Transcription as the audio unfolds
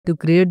To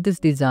create this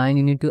design,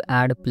 you need to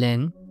add a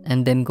plane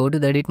and then go to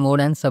the edit mode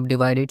and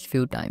subdivide it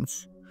few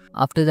times.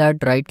 After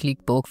that, right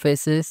click poke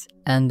faces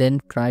and then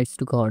trace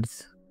to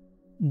chords.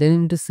 Then you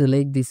need to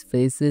select these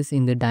faces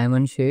in the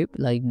diamond shape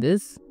like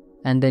this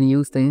and then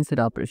use the insert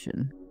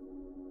operation.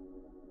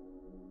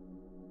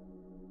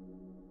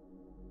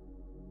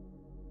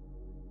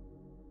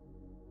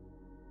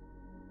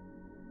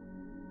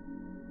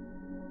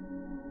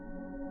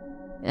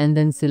 And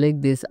then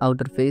select these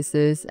outer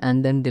faces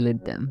and then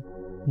delete them.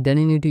 Then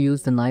you need to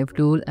use the knife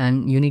tool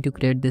and you need to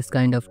create this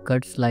kind of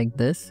cuts like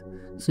this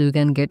so you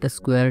can get a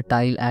square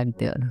tile at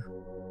there.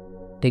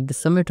 Take the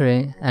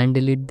symmetry and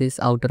delete these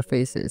outer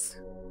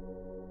faces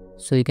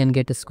so you can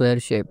get a square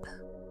shape.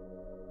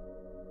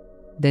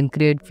 Then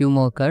create few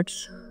more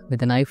cuts with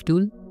the knife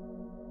tool.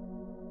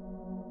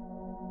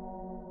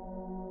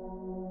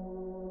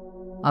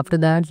 After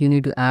that, you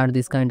need to add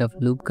this kind of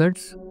loop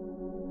cuts.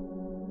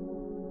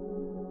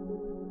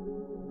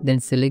 Then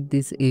select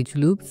these edge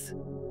loops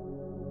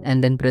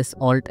and then press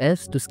Alt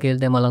S to scale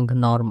them along the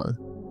normal.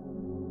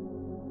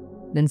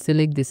 Then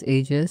select these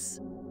edges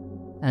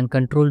and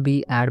Ctrl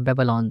B, add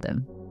bevel on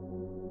them.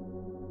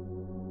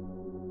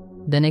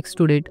 Then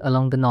extrude it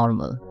along the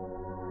normal.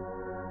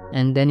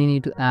 And then you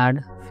need to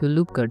add few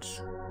loop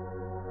cuts.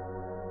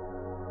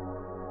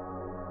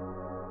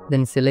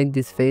 Then select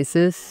these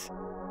faces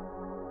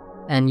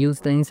and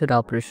use the insert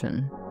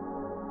operation.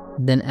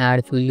 Then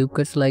add few loop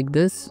cuts like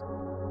this.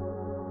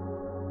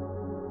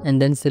 And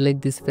then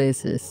select these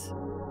faces.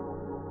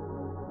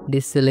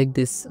 Deselect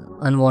these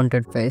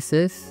unwanted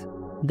faces.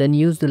 Then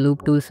use the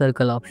loop tool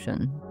circle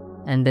option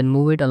and then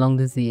move it along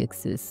the Z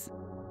axis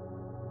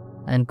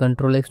and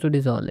Ctrl X to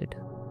dissolve it.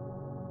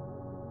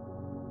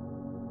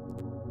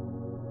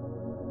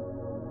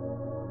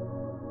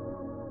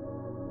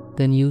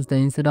 Then use the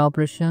insert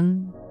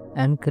operation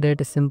and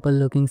create a simple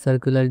looking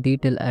circular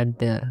detail at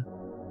there.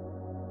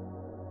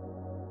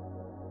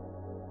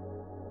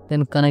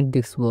 Then connect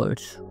these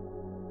words.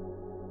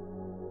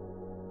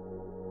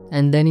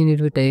 And then you need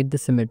to take the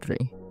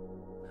symmetry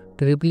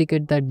to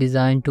replicate that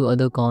design to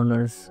other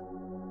corners.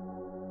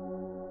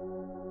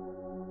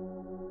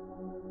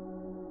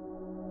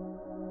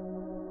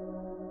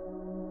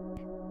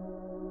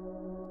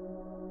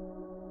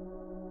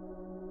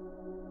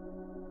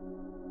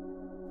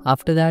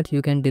 After that,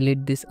 you can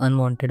delete this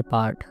unwanted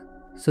part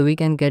so we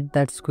can get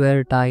that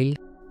square tile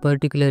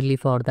particularly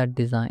for that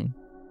design.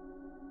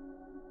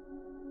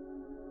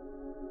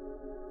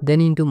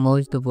 Then you need to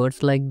merge the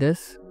words like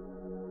this.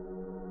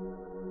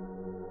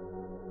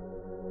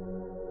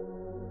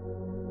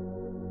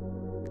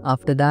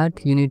 After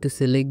that, you need to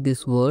select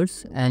these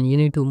words and you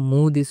need to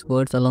move these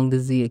words along the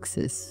Z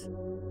axis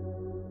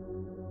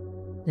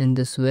in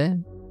this way.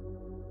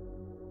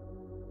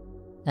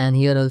 And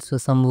here also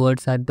some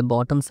words at the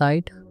bottom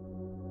side.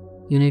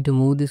 You need to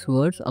move these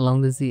words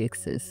along the Z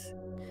axis.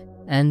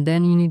 And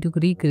then you need to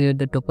recreate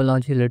the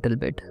topology a little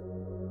bit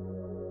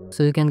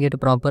so you can get a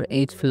proper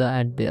edge flow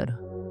at there.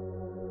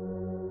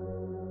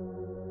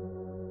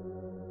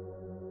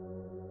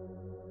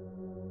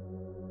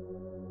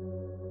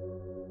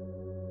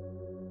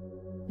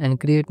 And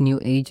create new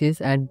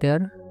edges at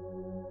there.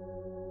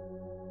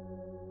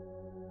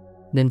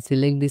 Then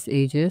select these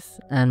edges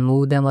and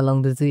move them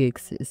along the Z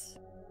axis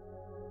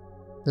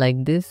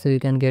like this so you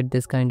can get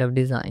this kind of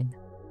design.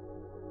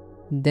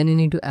 Then you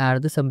need to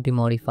add the subdivision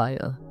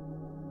modifier.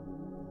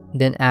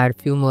 Then add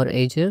few more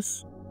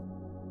edges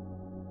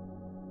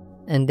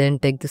and then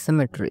take the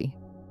symmetry.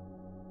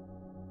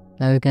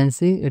 Now you can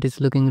see it is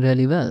looking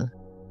really well.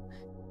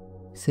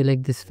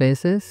 Select these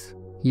faces,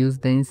 use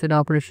the insert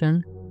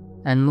operation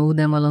and move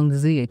them along the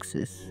Z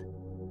axis.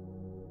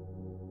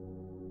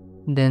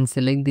 Then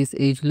select this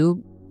edge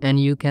loop and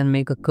you can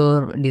make a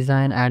curve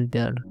design at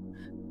there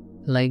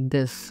like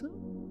this.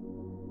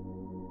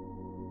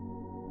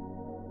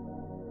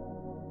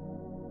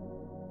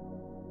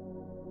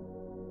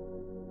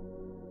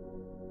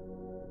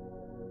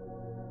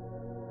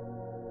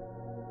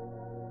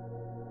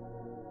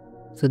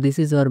 So this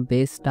is our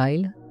base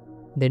style.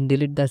 Then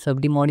delete the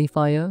subdivision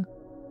modifier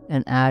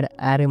and add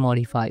array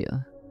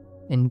modifier.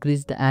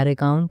 Increase the array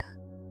count.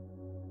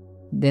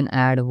 Then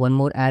add one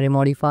more array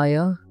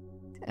modifier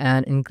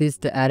and increase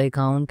the array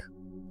count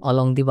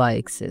along the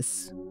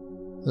y-axis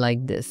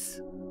like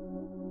this.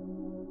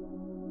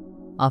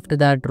 After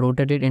that,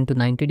 rotate it into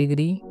 90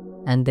 degrees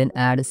and then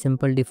add a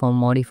simple deform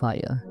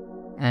modifier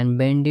and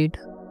bend it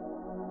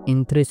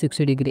in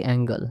 360-degree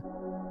angle.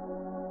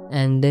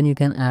 And then you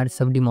can add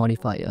subdivision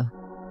modifier.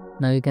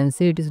 Now you can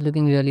see it is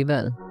looking really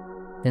well.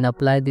 Then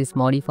apply these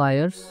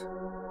modifiers.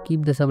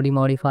 Keep the subdivision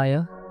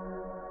modifier.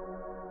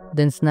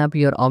 Then snap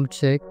your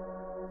object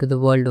to the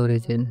world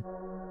origin.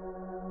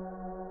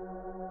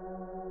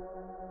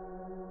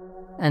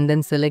 And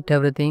then select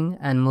everything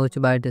and merge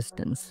by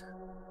distance.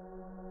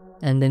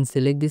 And then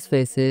select these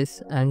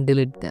faces and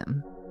delete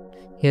them.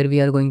 Here we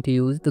are going to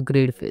use the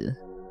grid fill.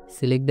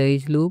 Select the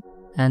edge loop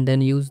and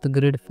then use the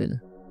grid fill.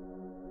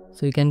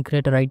 So you can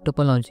create a right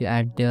topology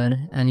at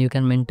there and you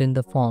can maintain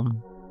the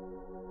form.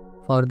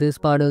 For this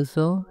part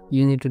also,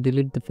 you need to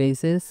delete the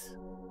faces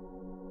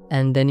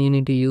and then you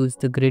need to use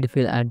the grid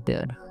fill at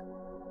there.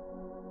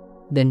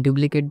 Then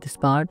duplicate this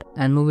part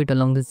and move it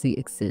along the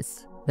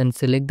z-axis. Then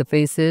select the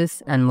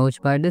faces and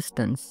merge by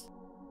distance.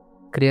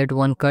 Create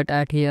one cut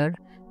at here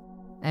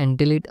and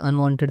delete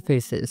unwanted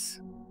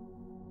faces.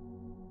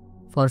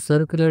 For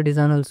circular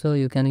design also,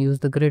 you can use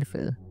the grid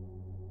fill.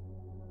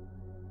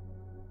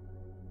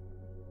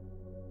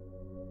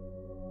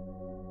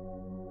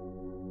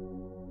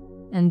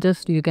 And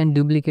just you can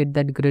duplicate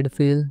that grid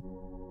fill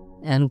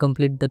and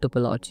complete the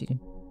topology.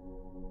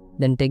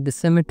 Then take the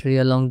symmetry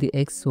along the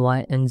x,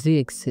 y and z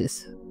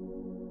axis.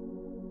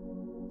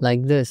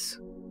 Like this.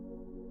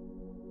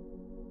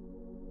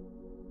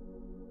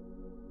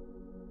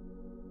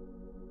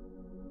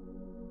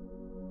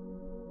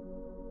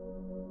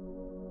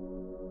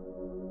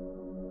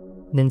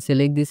 Then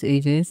select these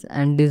edges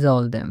and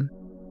dissolve them.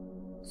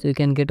 So you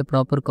can get a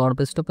proper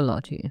corpus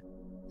topology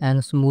and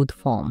a smooth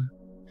form.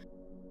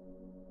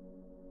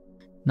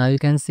 Now you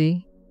can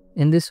see,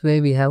 in this way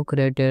we have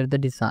created the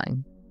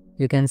design.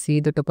 You can see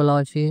the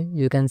topology,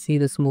 you can see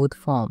the smooth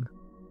form.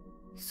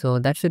 So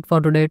that's it for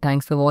today.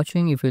 Thanks for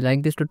watching. If you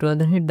like this tutorial,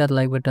 then hit that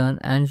like button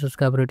and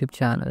subscribe to our YouTube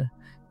channel.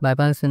 Bye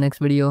bye, see you next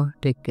video.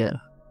 Take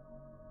care.